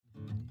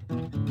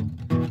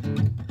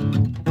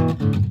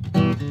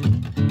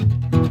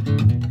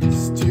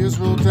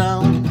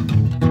down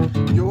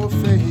your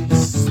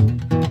face,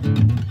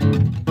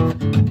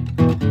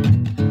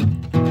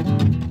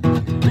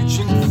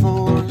 reaching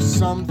for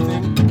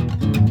something,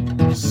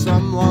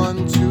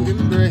 someone to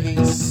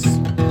embrace,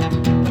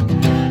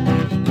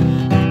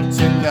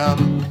 to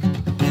numb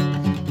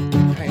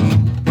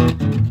pain.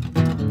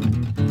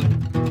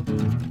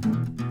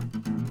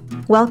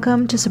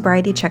 Welcome to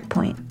Sobriety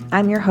Checkpoint.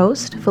 I'm your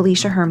host,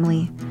 Felicia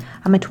Hermley.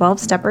 I'm a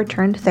 12-stepper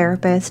turned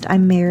therapist.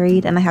 I'm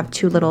married and I have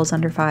 2 littles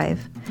under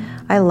 5.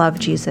 I love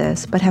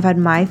Jesus, but have had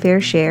my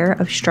fair share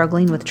of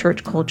struggling with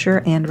church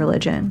culture and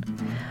religion.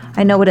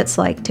 I know what it's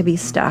like to be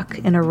stuck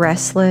in a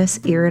restless,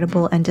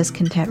 irritable, and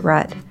discontent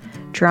rut,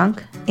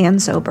 drunk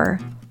and sober.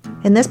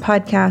 In this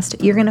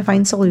podcast, you're going to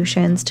find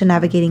solutions to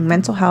navigating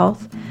mental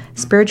health,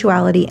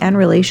 spirituality, and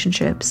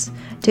relationships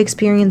to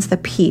experience the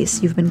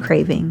peace you've been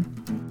craving.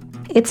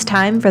 It's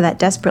time for that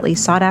desperately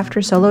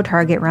sought-after solo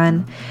Target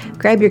run.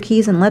 Grab your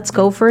keys and let's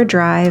go for a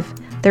drive.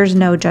 There's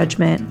no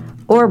judgment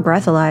or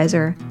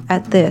breathalyzer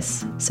at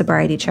this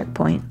Sobriety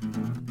Checkpoint.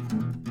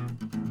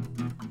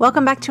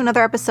 Welcome back to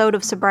another episode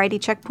of Sobriety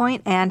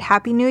Checkpoint, and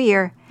Happy New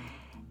Year.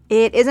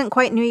 It isn't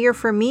quite New Year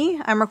for me.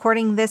 I'm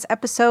recording this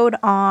episode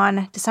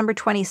on December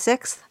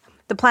 26th.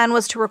 The plan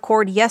was to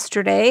record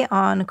yesterday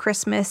on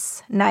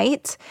Christmas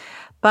night,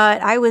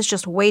 but I was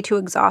just way too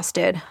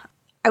exhausted.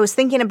 I was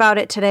thinking about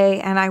it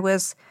today, and I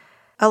was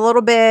a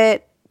little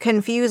bit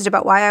confused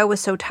about why I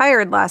was so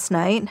tired last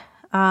night.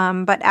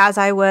 But as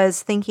I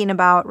was thinking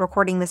about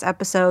recording this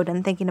episode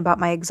and thinking about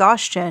my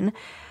exhaustion,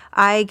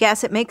 I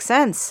guess it makes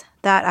sense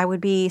that I would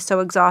be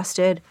so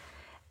exhausted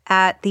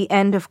at the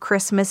end of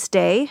Christmas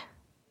Day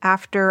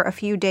after a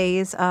few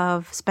days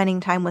of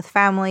spending time with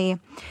family,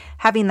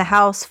 having the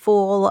house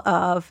full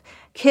of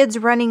kids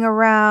running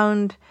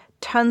around,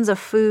 tons of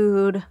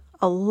food,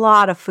 a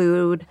lot of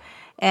food.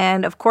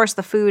 And of course,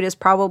 the food is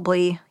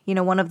probably,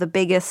 one of the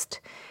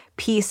biggest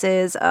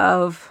pieces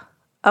of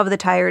the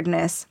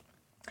tiredness.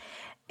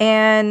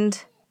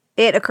 And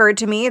it occurred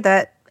to me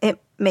that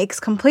it makes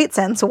complete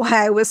sense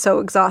why I was so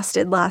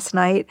exhausted last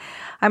night.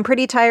 I'm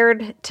pretty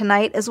tired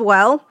tonight as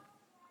well.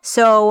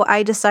 So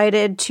I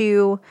decided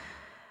to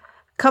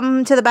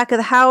come to the back of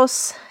the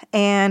house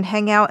and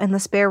hang out in the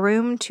spare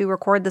room to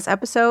record this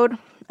episode.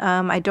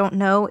 I don't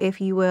know if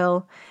you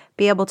will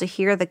be able to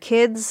hear the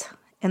kids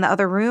in the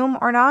other room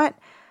or not.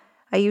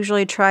 I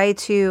usually try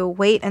to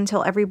wait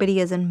until everybody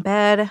is in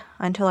bed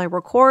until I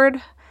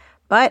record,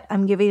 but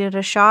I'm giving it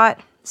a shot.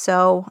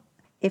 So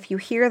if you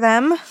hear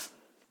them,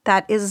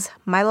 that is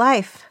my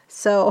life.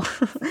 So,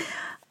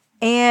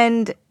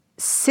 and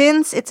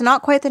since it's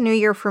not quite the new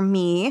year for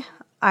me,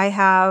 I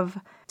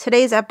have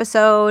today's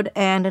episode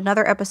and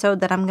another episode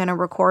that I'm going to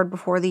record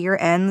before the year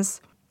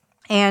ends.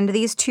 And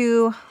these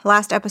 2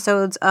 last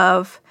episodes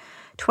of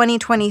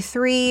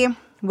 2023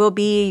 will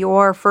be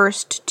your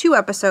first 2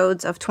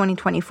 episodes of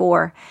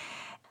 2024.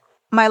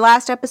 My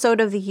last episode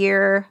of the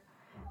year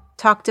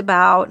talked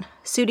about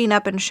suiting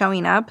up and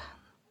showing up,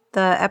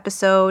 the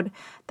episode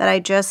that I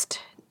just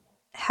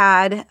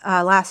had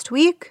last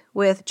week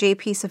with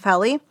JP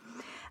Cifelli.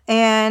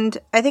 And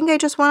I think I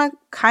just want to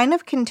kind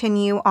of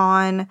continue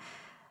on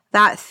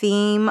that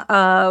theme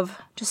of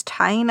just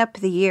tying up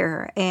the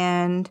year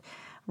and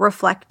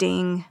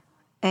reflecting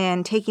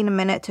and taking a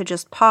minute to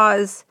just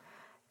pause,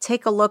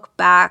 take a look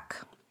back,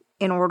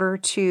 in order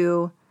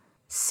to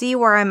see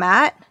where I'm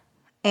at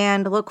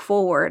and look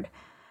forward.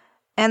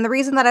 And the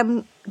reason that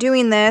I'm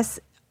doing this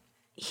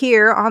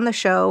here on the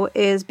show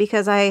is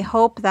because I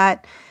hope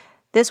that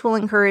this will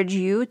encourage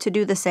you to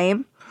do the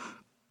same.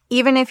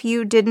 Even if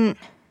you didn't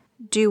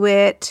do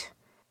it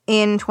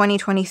in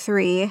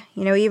 2023,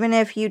 even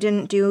if you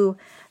didn't do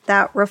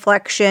that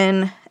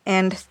reflection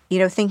and,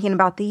 thinking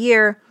about the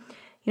year,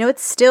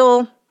 it's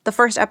still the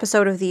first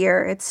episode of the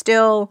year. It's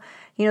still,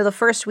 the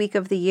first week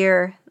of the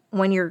year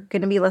when you're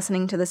going to be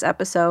listening to this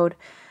episode.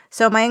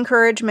 So my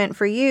encouragement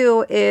for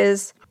you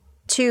is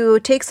to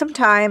take some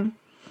time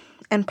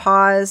and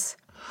pause,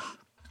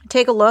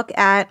 take a look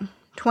at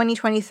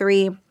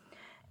 2023,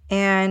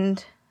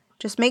 and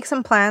just make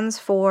some plans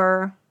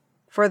for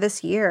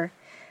this year.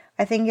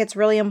 I think it's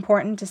really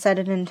important to set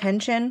an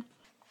intention,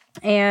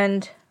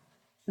 and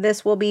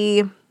this will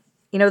be,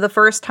 the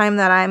first time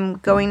that I'm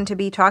going to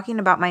be talking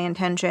about my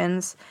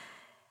intentions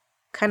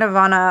kind of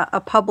on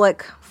a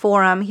public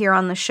forum here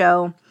on the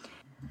show.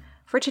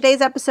 For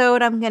today's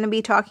episode, I'm going to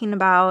be talking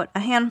about a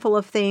handful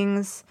of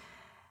things,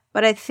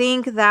 but I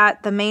think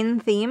that the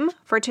main theme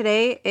for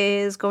today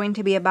is going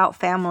to be about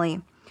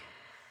family.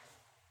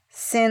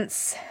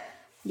 Since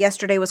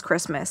yesterday was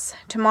Christmas,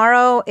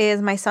 tomorrow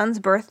is my son's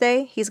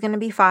birthday. He's going to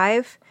be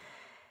 5.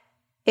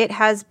 It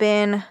has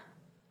been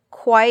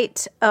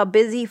quite a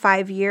busy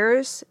 5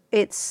 years.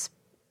 It's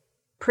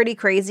pretty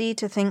crazy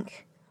to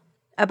think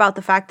about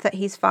the fact that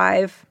he's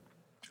 5.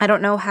 I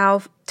don't know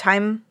how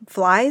time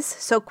flies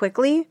so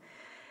quickly.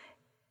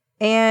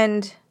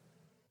 And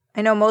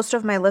I know most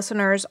of my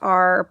listeners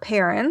are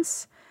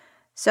parents,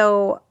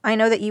 so I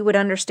know that you would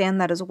understand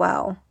that as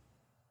well.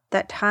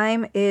 That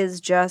time is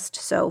just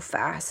so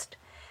fast.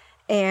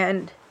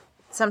 And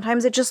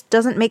sometimes it just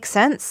doesn't make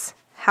sense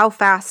how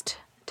fast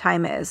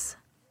time is.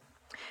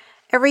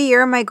 Every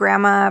year, my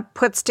grandma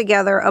puts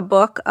together a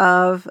book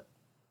of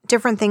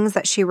different things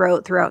that she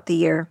wrote throughout the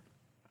year.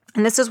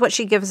 And this is what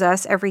she gives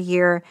us every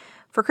year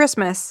for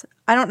Christmas.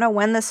 I don't know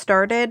when this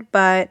started,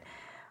 but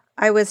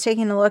I was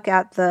taking a look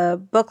at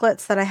the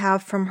booklets that I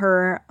have from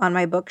her on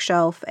my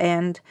bookshelf,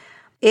 and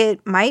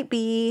it might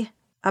be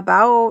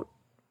about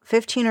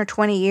 15 or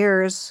 20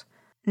 years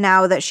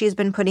now that she's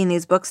been putting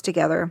these books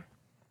together.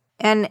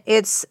 And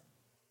it's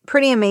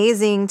pretty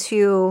amazing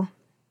to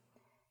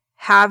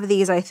have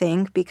these, I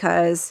think,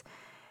 because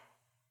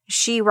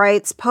she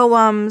writes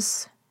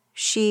poems,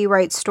 she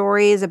writes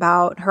stories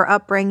about her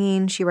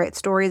upbringing, she writes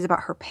stories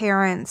about her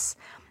parents,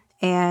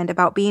 and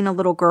about being a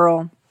little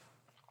girl.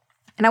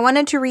 And I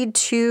wanted to read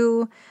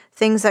 2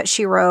 things that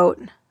she wrote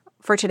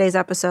for today's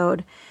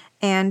episode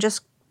and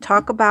just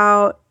talk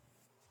about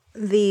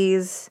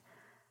these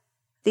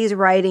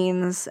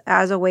writings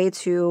as a way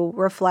to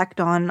reflect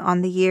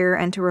on the year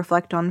and to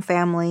reflect on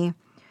family,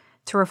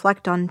 to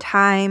reflect on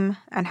time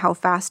and how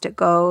fast it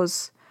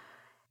goes.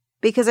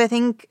 Because I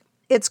think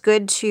it's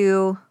good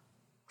to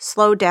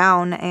slow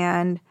down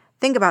and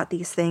think about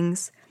these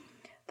things.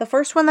 The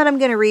first one that I'm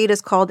going to read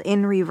is called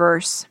In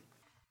Reverse.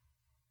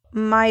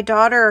 My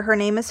daughter, her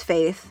name is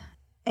Faith,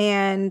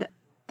 and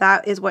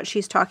that is what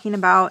she's talking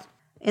about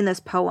in this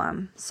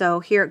poem. So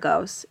here it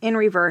goes. In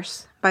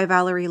Reverse by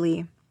Valerie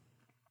Lee.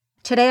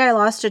 Today I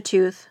lost a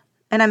tooth,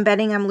 and I'm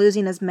betting I'm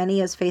losing as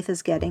many as Faith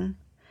is getting.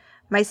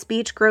 My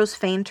speech grows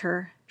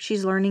fainter.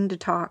 She's learning to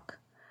talk.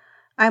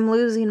 I'm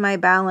losing my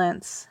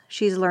balance.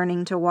 She's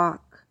learning to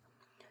walk.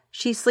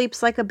 She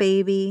sleeps like a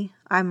baby.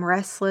 I'm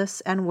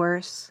restless and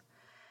worse.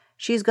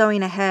 She's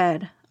going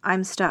ahead.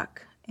 I'm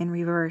stuck in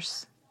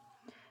reverse.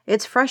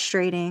 It's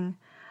frustrating,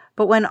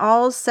 but when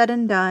all's said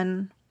and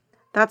done,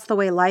 that's the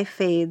way life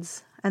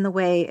fades and the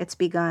way it's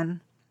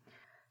begun.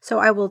 So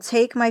I will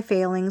take my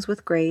failings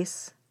with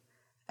grace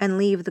and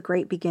leave the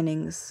great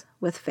beginnings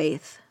with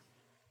faith.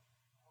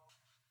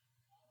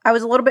 I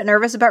was a little bit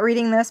nervous about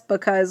reading this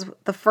because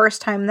the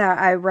first time that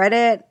I read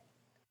it,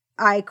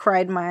 I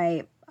cried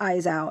my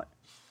eyes out.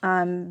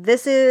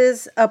 This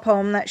is a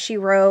poem that she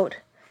wrote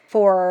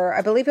for,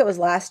 I believe it was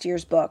last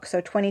year's book,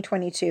 so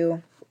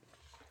 2022.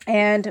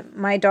 And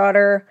my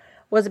daughter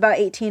was about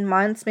 18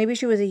 months, maybe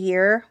she was a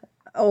year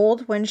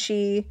old when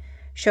she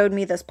showed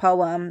me this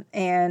poem.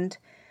 And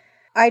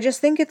I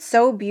just think it's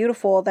so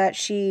beautiful that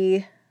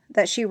she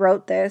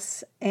wrote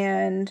this,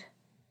 and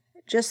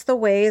just the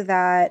way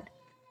that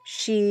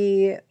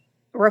she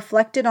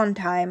reflected on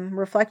time,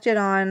 reflected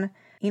on,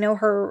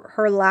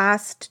 her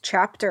last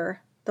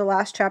chapter, the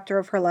last chapter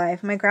of her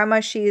life. My grandma,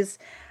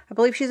 I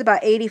believe she's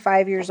about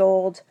 85 years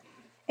old,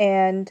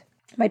 and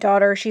my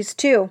daughter, she's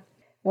 2.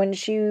 When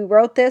she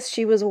wrote this,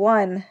 she was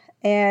 1.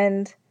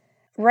 And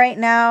right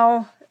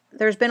now,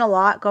 there's been a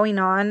lot going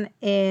on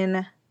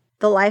in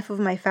the life of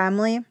my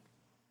family.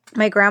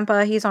 My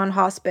grandpa, he's on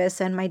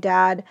hospice, and my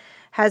dad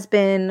has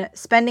been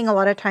spending a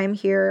lot of time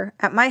here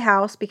at my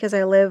house because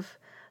I live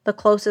the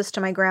closest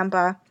to my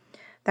grandpa.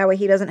 That way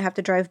he doesn't have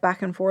to drive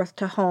back and forth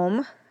to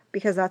home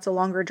because that's a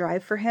longer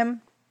drive for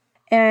him.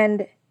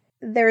 And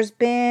there's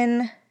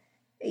been,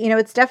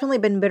 it's definitely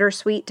been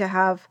bittersweet to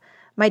have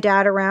my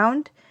dad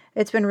around.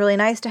 It's been really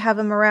nice to have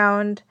him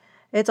around.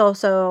 It's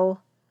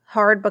also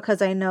hard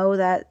because I know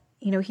that,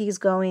 he's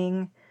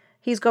going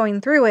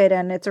through it,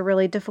 and it's a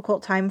really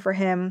difficult time for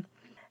him.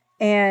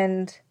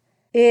 And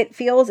it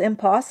feels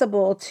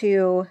impossible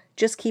to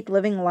just keep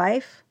living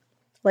life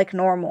like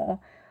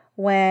normal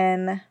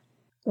when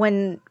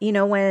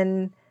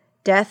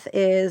death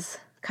is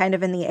kind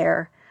of in the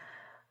air.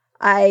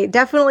 I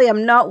definitely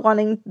am not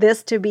wanting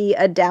this to be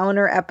a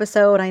downer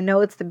episode. I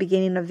know it's the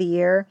beginning of the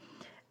year,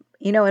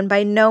 and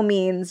by no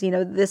means,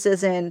 this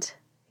isn't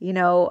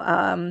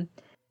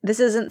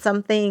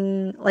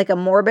something like a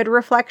morbid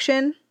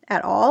reflection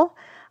at all.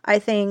 I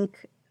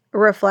think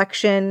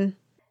reflection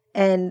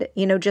and,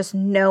 just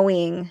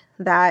knowing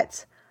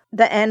that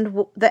the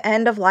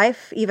end of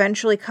life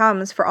eventually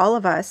comes for all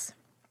of us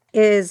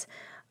is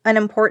an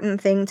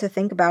important thing to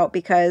think about,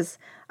 because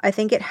I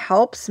think it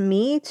helps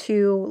me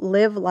to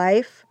live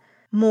life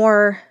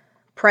more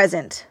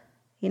present,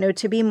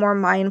 to be more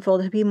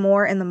mindful, to be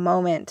more in the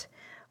moment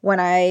when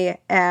I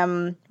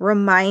am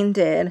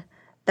reminded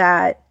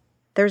that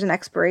there's an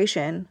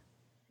expiration.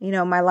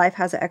 My life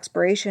has an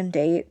expiration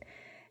date,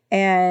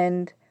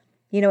 and,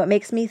 it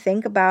makes me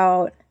think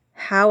about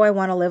how I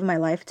want to live my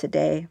life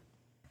today.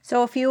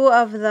 So a few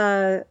of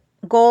the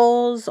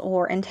goals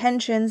or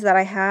intentions that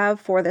I have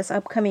for this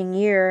upcoming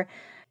year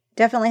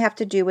definitely have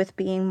to do with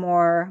being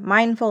more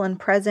mindful and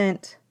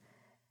present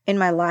in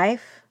my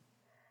life,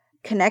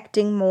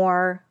 connecting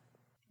more,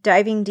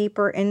 diving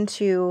deeper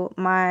into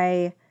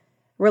my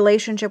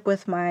relationship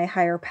with my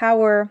higher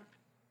power,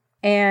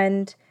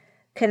 and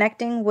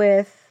connecting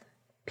with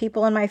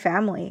people in my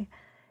family.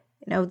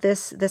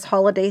 This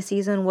holiday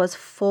season was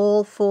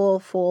full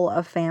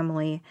of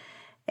family.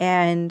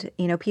 And,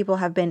 people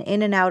have been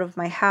in and out of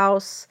my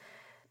house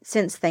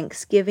since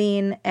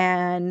Thanksgiving,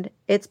 and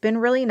it's been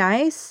really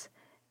nice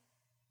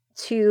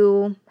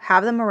to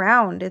have them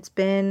around. It's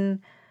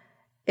been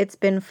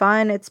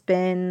fun. It's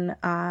been,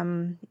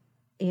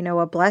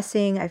 a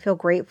blessing. I feel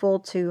grateful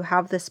to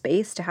have the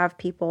space to have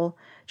people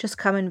just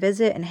come and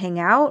visit and hang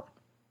out.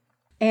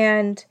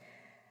 And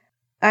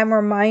I'm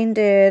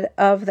reminded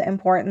of the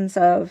importance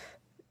of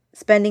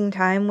spending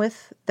time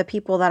with the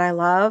people that I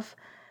love,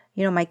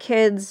 my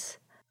kids,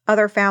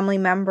 other family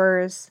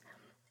members,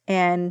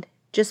 and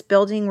just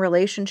building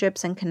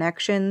relationships and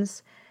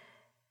connections,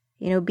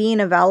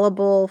 being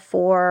available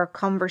for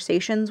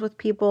conversations with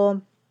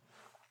people.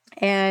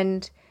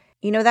 And,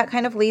 that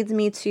kind of leads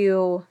me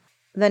to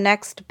the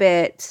next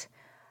bit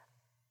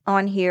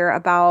on here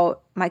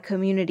about my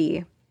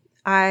community.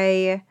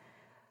 I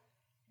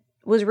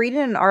was reading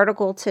an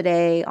article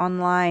today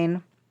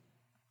online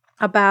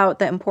about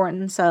the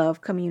importance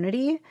of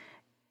community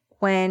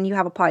when you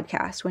have a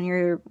podcast,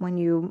 when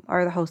you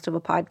are the host of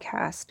a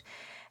podcast.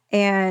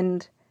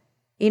 And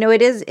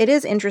it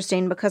is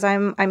interesting because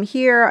I'm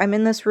here, I'm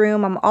in this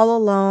room, I'm all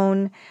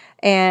alone,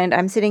 and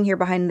I'm sitting here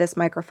behind this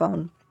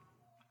microphone.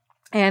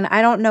 And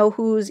I don't know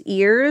whose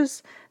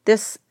ears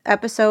this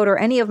episode or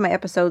any of my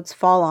episodes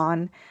fall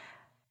on,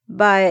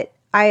 but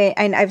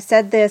I've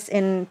said this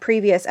in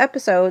previous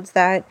episodes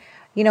that,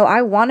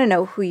 I want to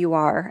know who you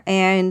are.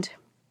 And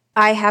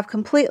I have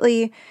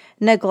completely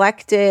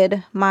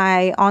neglected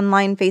my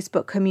online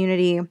Facebook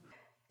community.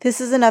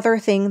 This is another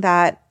thing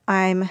that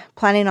I'm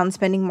planning on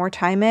spending more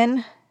time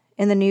in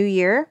the new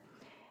year.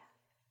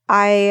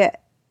 I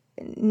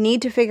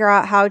need to figure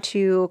out how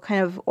to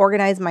kind of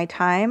organize my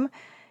time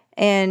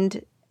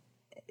and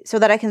so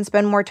that I can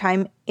spend more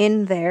time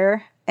in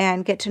there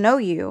and get to know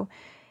you.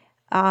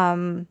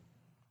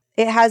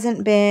 It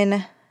hasn't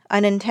been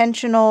an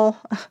intentional,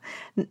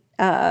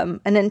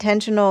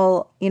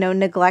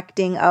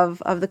 neglecting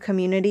of the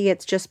community.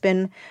 It's just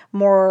been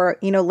more,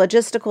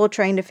 logistical,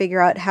 trying to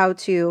figure out how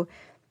to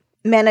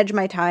manage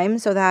my time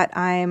so that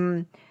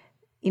I'm,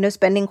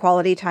 spending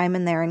quality time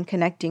in there and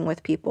connecting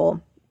with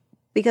people,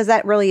 because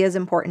that really is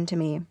important to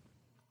me.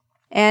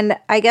 And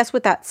I guess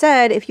with that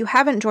said, if you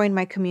haven't joined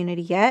my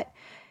community yet,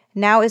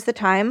 now is the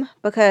time,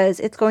 because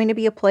it's going to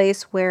be a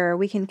place where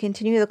we can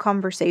continue the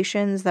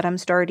conversations that I'm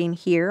starting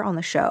here on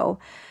the show.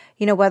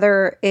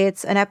 Whether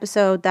it's an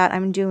episode that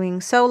I'm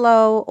doing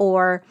solo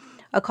or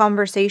a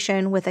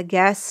conversation with a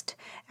guest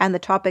and the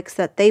topics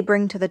that they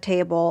bring to the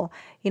table,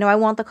 I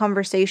want the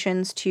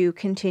conversations to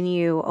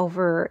continue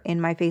over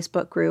in my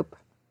Facebook group.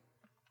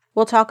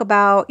 We'll talk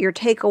about your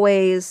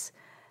takeaways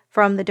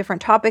from the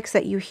different topics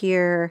that you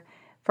hear,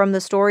 from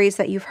the stories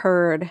that you've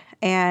heard,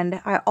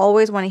 and I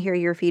always want to hear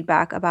your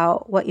feedback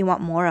about what you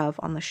want more of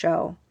on the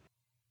show.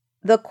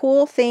 The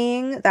cool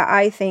thing that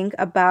I think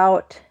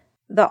about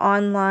the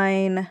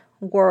online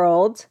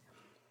world,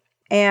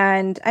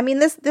 and I mean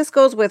this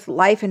goes with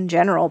life in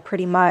general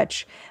pretty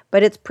much,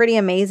 but it's pretty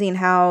amazing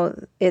how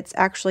it's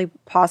actually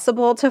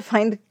possible to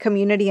find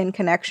community and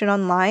connection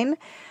online.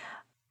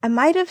 I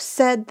might have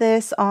said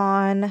this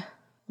on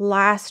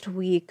last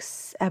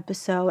week's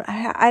episode.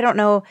 I don't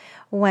know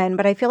when,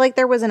 but I feel like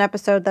there was an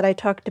episode that I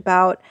talked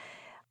about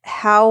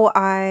how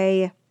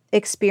I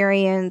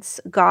experience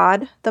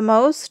God the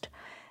most.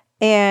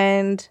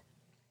 And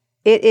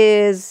it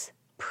is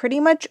pretty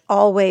much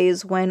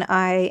always when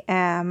I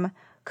am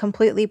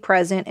completely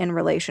present in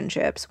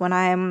relationships, when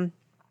I'm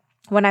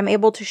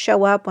able to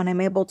show up, when I'm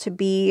able to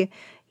be,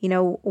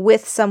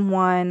 with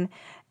someone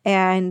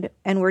and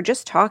we're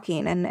just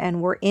talking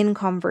and we're in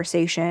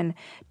conversation.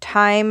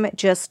 Time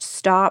just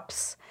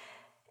stops,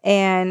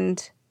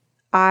 and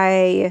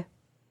I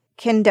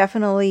can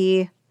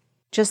definitely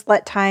just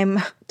let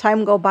time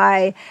go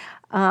by.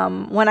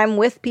 When I'm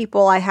with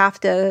people, I have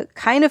to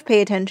kind of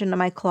pay attention to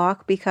my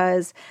clock,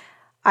 because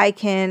I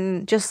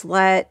can just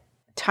let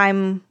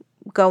time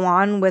go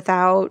on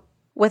without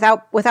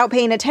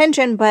paying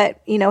attention.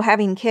 But,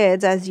 having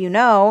kids, as you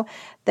know,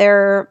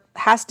 there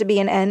has to be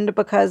an end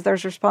because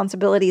there's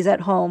responsibilities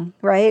at home,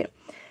 right?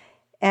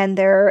 And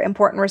there are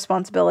important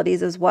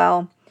responsibilities as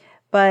well.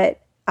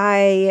 But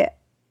I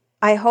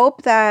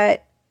hope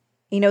that,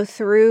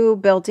 through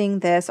building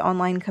this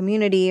online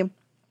community,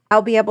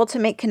 I'll be able to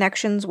make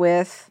connections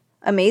with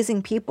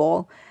amazing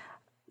people.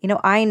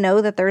 I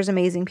know that there's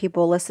amazing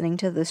people listening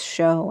to this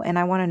show, and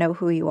I want to know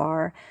who you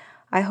are.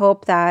 I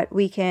hope that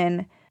we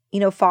can,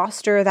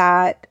 foster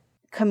that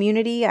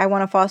community. I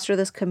want to foster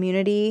this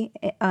community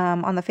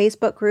on the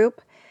Facebook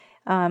group.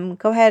 Go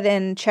ahead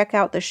and check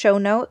out the show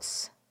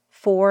notes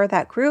for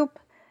that group.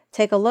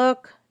 Take a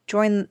look,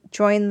 join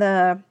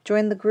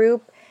the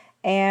group,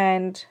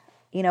 and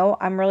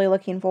I'm really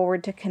looking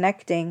forward to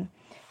connecting.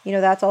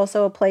 That's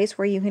also a place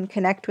where you can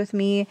connect with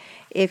me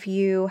if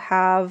you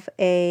have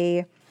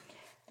a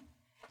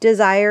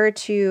desire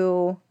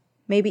to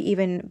maybe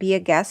even be a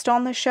guest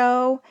on the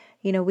show.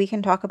 We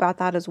can talk about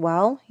that as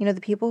well. The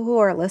people who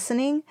are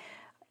listening,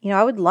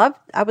 I would love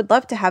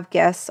to have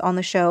guests on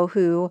the show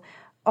who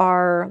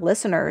are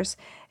listeners.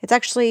 It's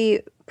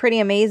actually pretty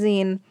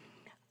amazing.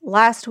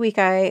 Last week,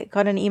 I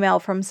got an email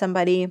from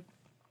somebody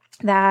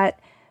that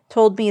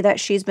told me that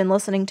she's been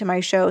listening to my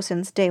show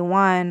since day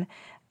one.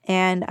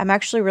 And I'm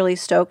actually really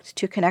stoked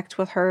to connect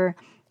with her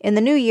in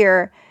the new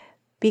year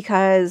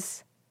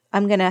because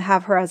I'm going to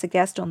have her as a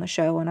guest on the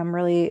show. And I'm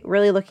really,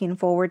 really looking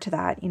forward to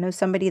that.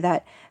 Somebody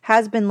that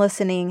has been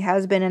listening,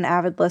 has been an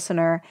avid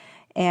listener.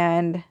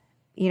 And,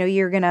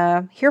 you're going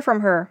to hear from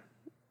her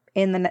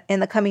in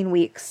the coming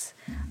weeks,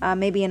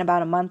 maybe in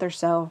about a month or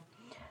so.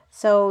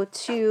 So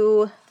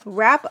to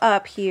wrap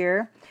up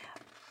here,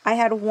 I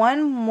had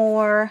one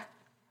more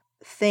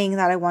thing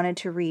that I wanted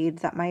to read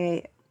that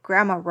my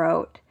grandma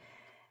wrote,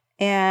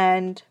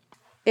 and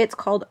it's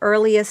called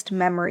Earliest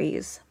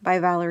Memories by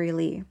Valerie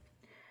Lee.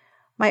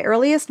 My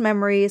earliest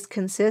memories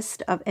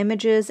consist of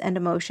images and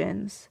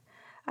emotions.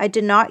 I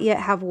did not yet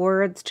have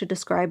words to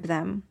describe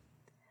them.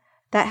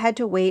 That had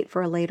to wait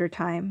for a later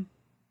time.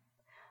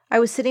 I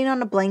was sitting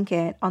on a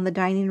blanket on the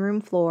dining room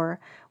floor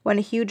when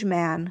a huge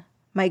man,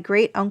 my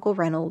great-uncle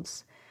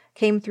Reynolds,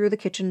 came through the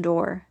kitchen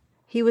door.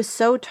 He was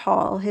so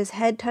tall, his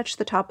head touched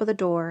the top of the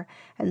door,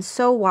 and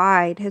so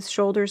wide his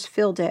shoulders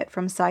filled it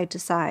from side to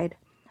side.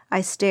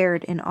 I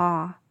stared in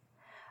awe.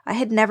 I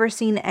had never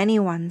seen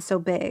anyone so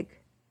big.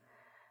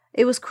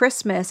 It was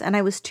Christmas, and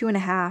I was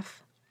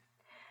 2.5.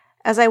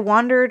 As I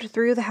wandered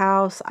through the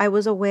house, I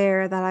was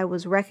aware that I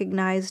was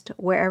recognized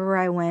wherever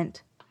I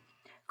went.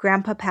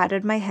 Grandpa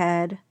patted my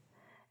head.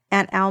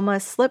 Aunt Alma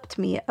slipped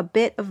me a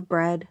bit of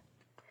bread.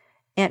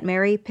 Aunt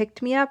Mary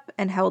picked me up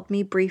and held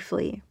me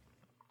briefly.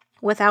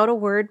 Without a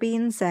word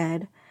being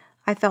said,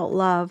 I felt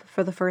love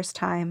for the first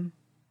time.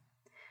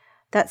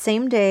 That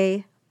same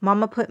day,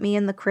 Mama put me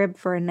in the crib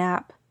for a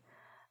nap.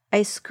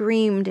 I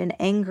screamed in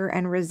anger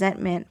and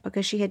resentment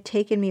because she had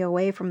taken me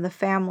away from the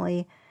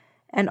family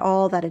and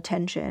all that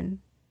attention.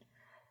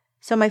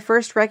 So my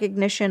first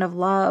recognition of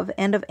love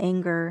and of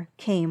anger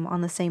came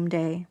on the same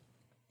day.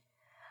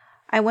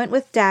 I went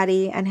with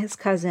Daddy and his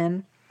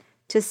cousin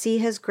to see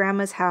his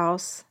grandma's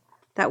house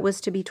that was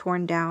to be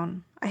torn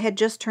down. I had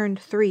just turned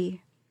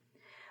 3.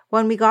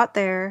 When we got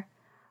there,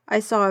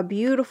 I saw a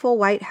beautiful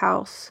white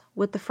house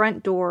with the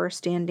front door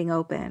standing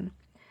open.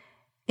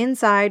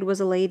 Inside was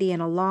a lady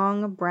in a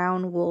long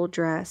brown wool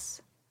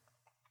dress.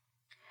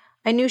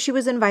 I knew she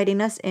was inviting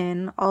us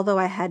in, although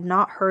I had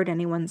not heard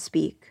anyone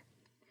speak.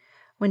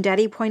 When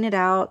Daddy pointed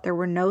out there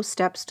were no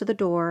steps to the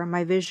door,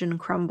 my vision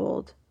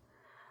crumbled.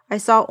 I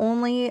saw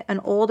only an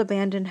old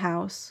abandoned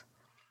house.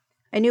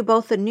 I knew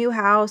both the new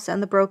house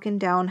and the broken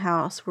down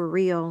house were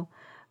real,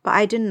 but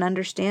I didn't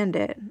understand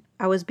it.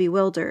 I was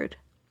bewildered.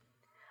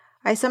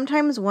 I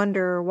sometimes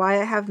wonder why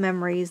I have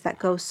memories that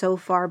go so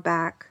far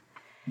back.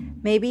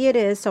 Maybe it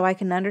is so I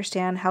can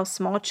understand how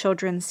small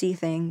children see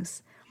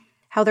things,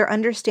 how their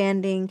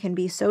understanding can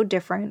be so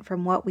different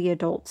from what we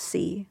adults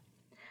see.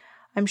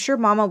 I'm sure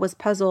Mama was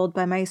puzzled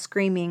by my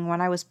screaming when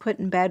I was put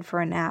in bed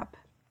for a nap.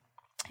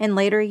 In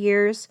later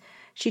years,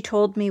 she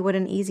told me what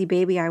an easy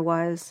baby I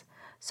was,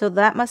 so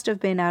that must have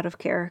been out of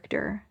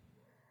character.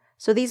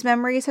 So these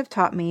memories have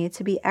taught me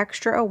to be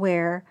extra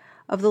aware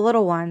of the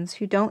little ones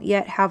who don't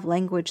yet have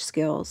language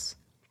skills.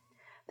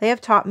 They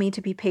have taught me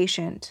to be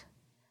patient,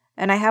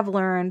 and I have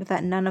learned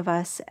that none of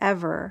us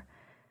ever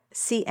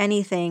see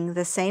anything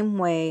the same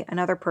way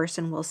another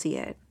person will see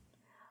it.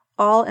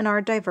 All in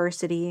our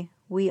diversity,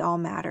 we all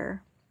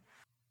matter.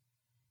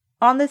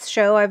 On this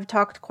show, I've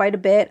talked quite a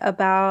bit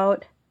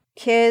about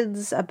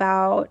kids,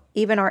 about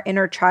even our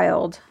inner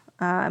child.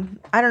 I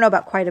don't know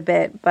about quite a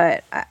bit,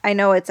 but I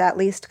know it's at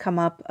least come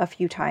up a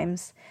few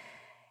times.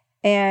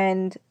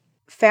 And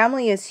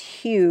family is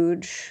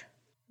huge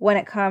when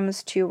it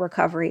comes to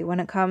recovery, when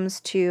it comes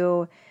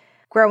to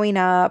growing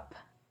up,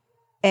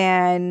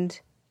 and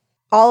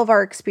all of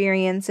our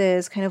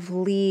experiences kind of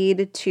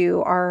lead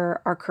to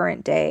our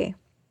current day.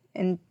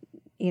 And,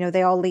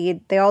 they all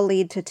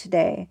lead to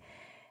today.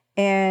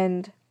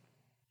 And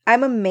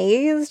I'm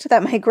amazed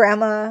that my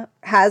grandma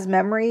has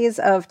memories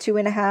of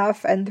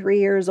 2.5 and 3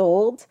 years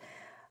old.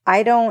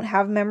 I don't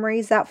have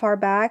memories that far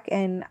back,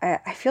 and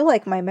I feel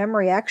like my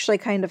memory actually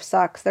kind of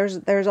sucks. There's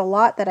a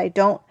lot that I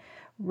don't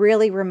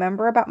really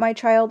remember about my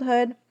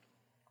childhood.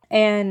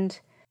 And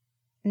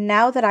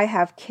now that I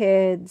have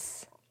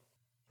kids,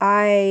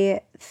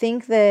 I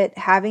think that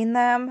having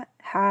them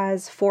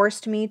has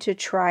forced me to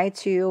try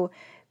to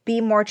be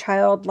more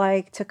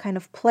childlike, to kind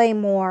of play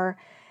more.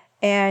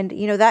 And,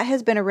 that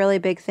has been a really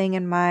big thing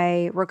in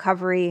my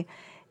recovery,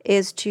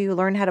 is to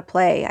learn how to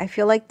play. I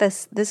feel like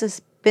this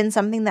has been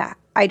something that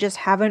I just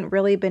haven't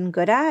really been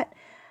good at.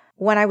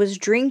 When I was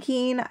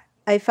drinking,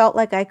 I felt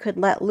like I could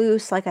let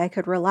loose, like I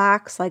could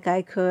relax, like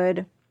I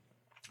could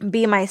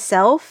be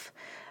myself,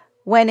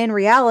 when in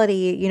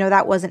reality,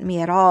 that wasn't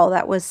me at all.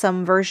 That was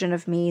some version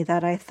of me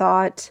that I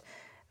thought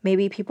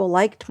maybe people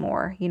liked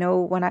more,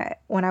 when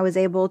I was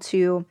able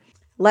to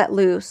let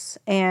loose.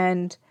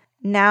 And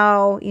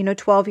now,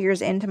 12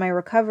 years into my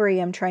recovery,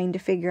 I'm trying to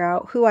figure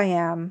out who I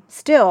am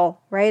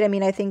still, right? I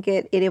mean, I think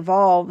it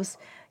evolves.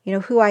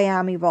 Who I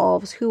am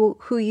evolves. Who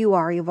you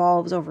are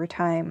evolves over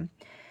time.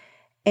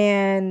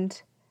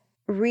 And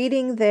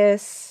reading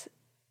this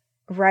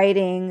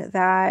writing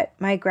that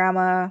my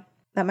grandma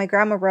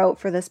wrote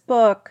for this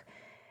book,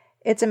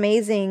 it's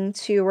amazing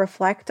to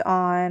reflect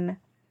on,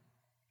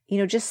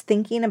 just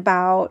thinking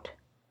about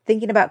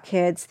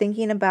kids,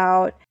 thinking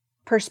about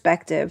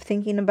perspective,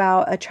 thinking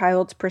about a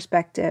child's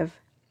perspective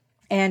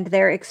and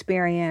their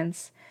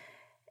experience,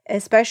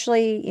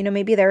 especially,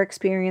 maybe their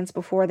experience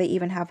before they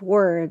even have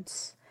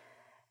words.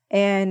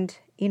 And,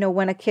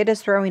 when a kid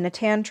is throwing a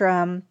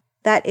tantrum,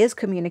 that is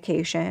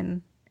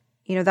communication.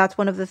 That's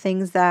one of the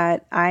things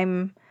that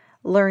I'm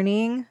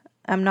learning.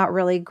 I'm not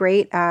really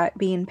great at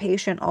being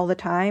patient all the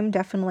time.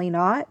 Definitely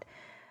not.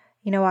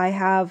 I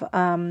have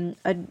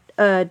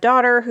a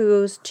daughter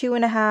who's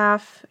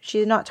 2.5.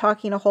 She's not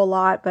talking a whole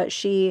lot, but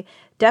she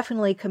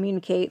definitely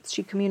communicates.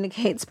 She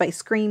communicates by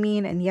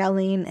screaming and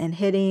yelling and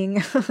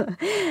hitting.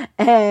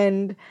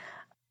 And,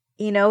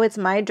 it's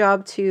my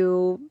job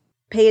to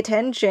pay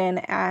attention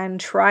and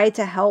try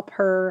to help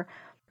her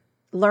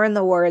learn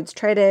the words,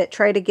 try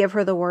to give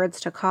her the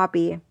words to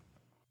copy.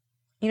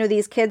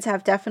 These kids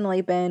have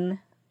definitely been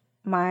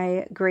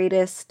my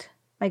greatest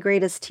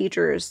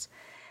teachers.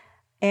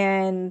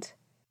 And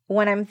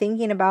when I'm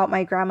thinking about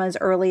my grandma's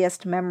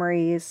earliest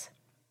memories,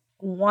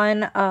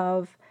 one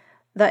of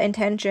the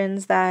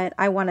intentions that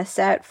I want to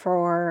set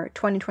for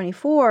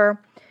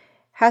 2024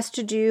 has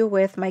to do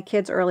with my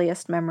kids'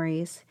 earliest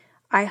memories.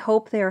 I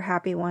hope they are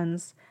happy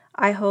ones.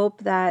 I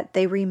hope that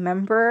they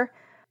remember,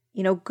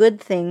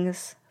 good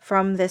things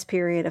from this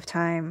period of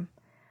time.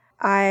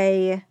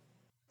 I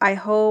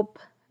hope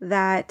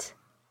that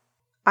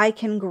I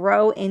can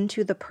grow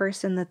into the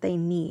person that they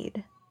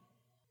need.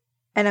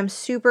 And I'm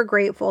super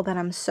grateful that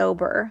I'm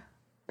sober,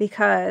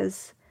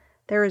 because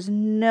there is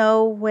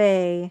no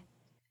way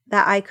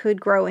that I could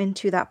grow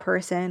into that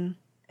person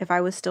if I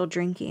was still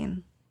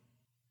drinking.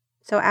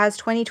 So as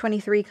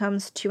 2023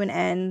 comes to an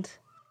end,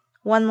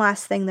 one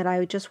last thing that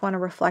I just want to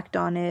reflect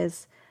on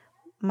is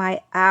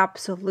my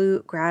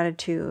absolute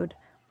gratitude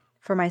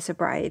for my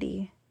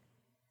sobriety.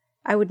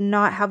 I would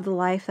not have the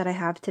life that I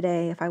have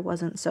today if I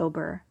wasn't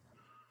sober.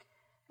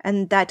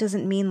 And that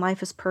doesn't mean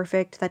life is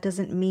perfect. That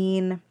doesn't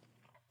mean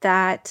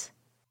that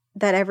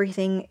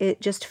everything,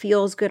 it just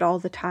feels good all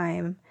the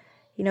time.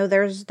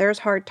 There's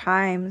hard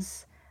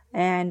times,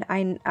 and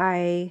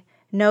I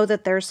know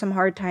that there's some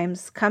hard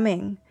times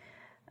coming.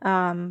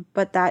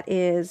 But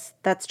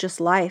that's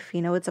just life,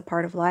 it's a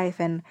part of life.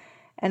 And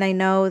I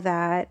know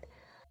that,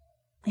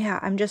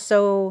 I'm just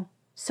so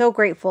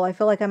grateful. I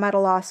feel like I'm at a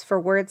loss for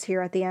words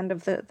here at the end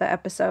of the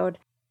episode.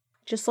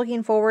 Just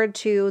looking forward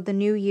to the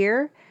new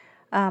year.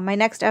 My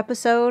next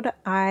episode,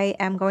 I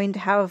am going to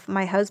have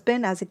my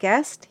husband as a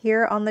guest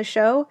here on the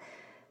show.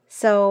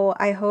 So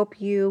I hope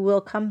you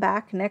will come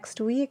back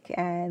next week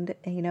and,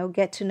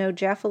 get to know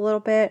Jeff a little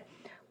bit.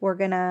 We're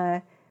going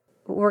to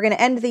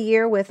end the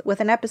year with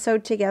an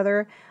episode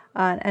together,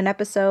 an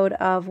episode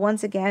of,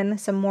 once again,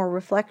 some more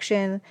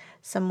reflection,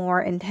 some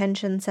more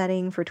intention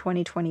setting for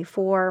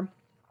 2024.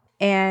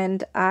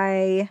 And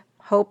I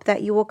hope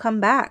that you will come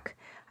back.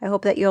 I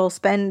hope that you'll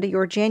spend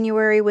your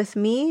January with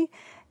me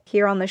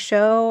here on the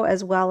show,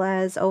 as well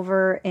as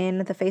over in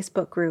the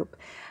Facebook group.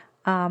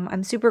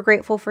 I'm super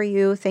grateful for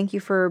you. Thank you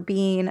for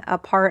being a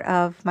part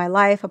of my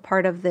life, a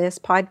part of this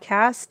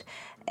podcast,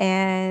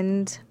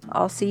 and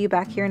I'll see you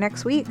back here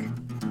next week.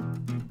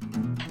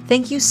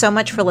 Thank you so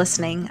much for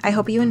listening. I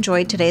hope you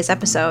enjoyed today's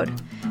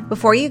episode.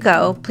 Before you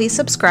go, please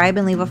subscribe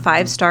and leave a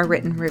 5-star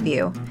written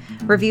review.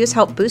 Reviews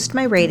help boost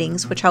my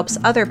ratings, which helps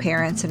other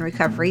parents in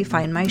recovery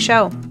find my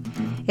show.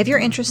 If you're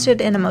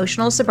interested in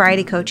emotional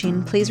sobriety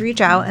coaching, please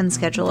reach out and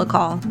schedule a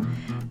call.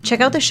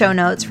 Check out the show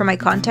notes for my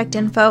contact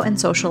info and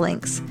social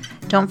links.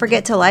 Don't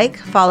forget to like,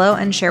 follow,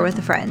 and share with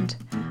a friend.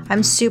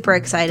 I'm super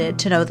excited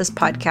to know this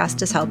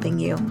podcast is helping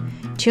you.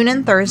 Tune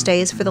in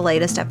Thursdays for the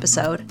latest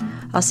episode.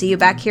 I'll see you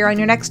back here on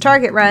your next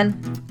Target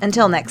run.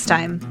 Until next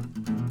time.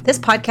 This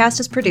podcast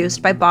is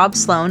produced by Bob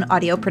Sloan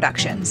Audio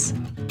Productions.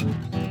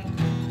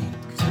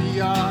 We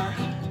are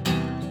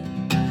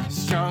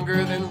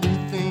stronger than we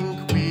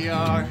think we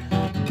are.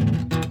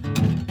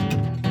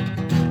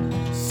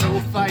 So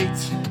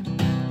fight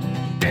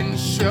and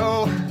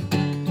show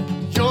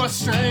your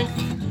strength.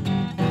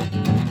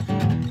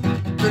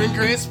 Good and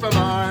grace from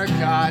our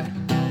God.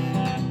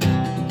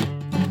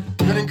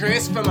 Good and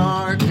grace from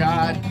our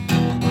God.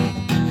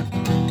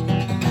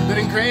 Good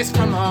and grace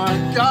from our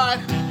God.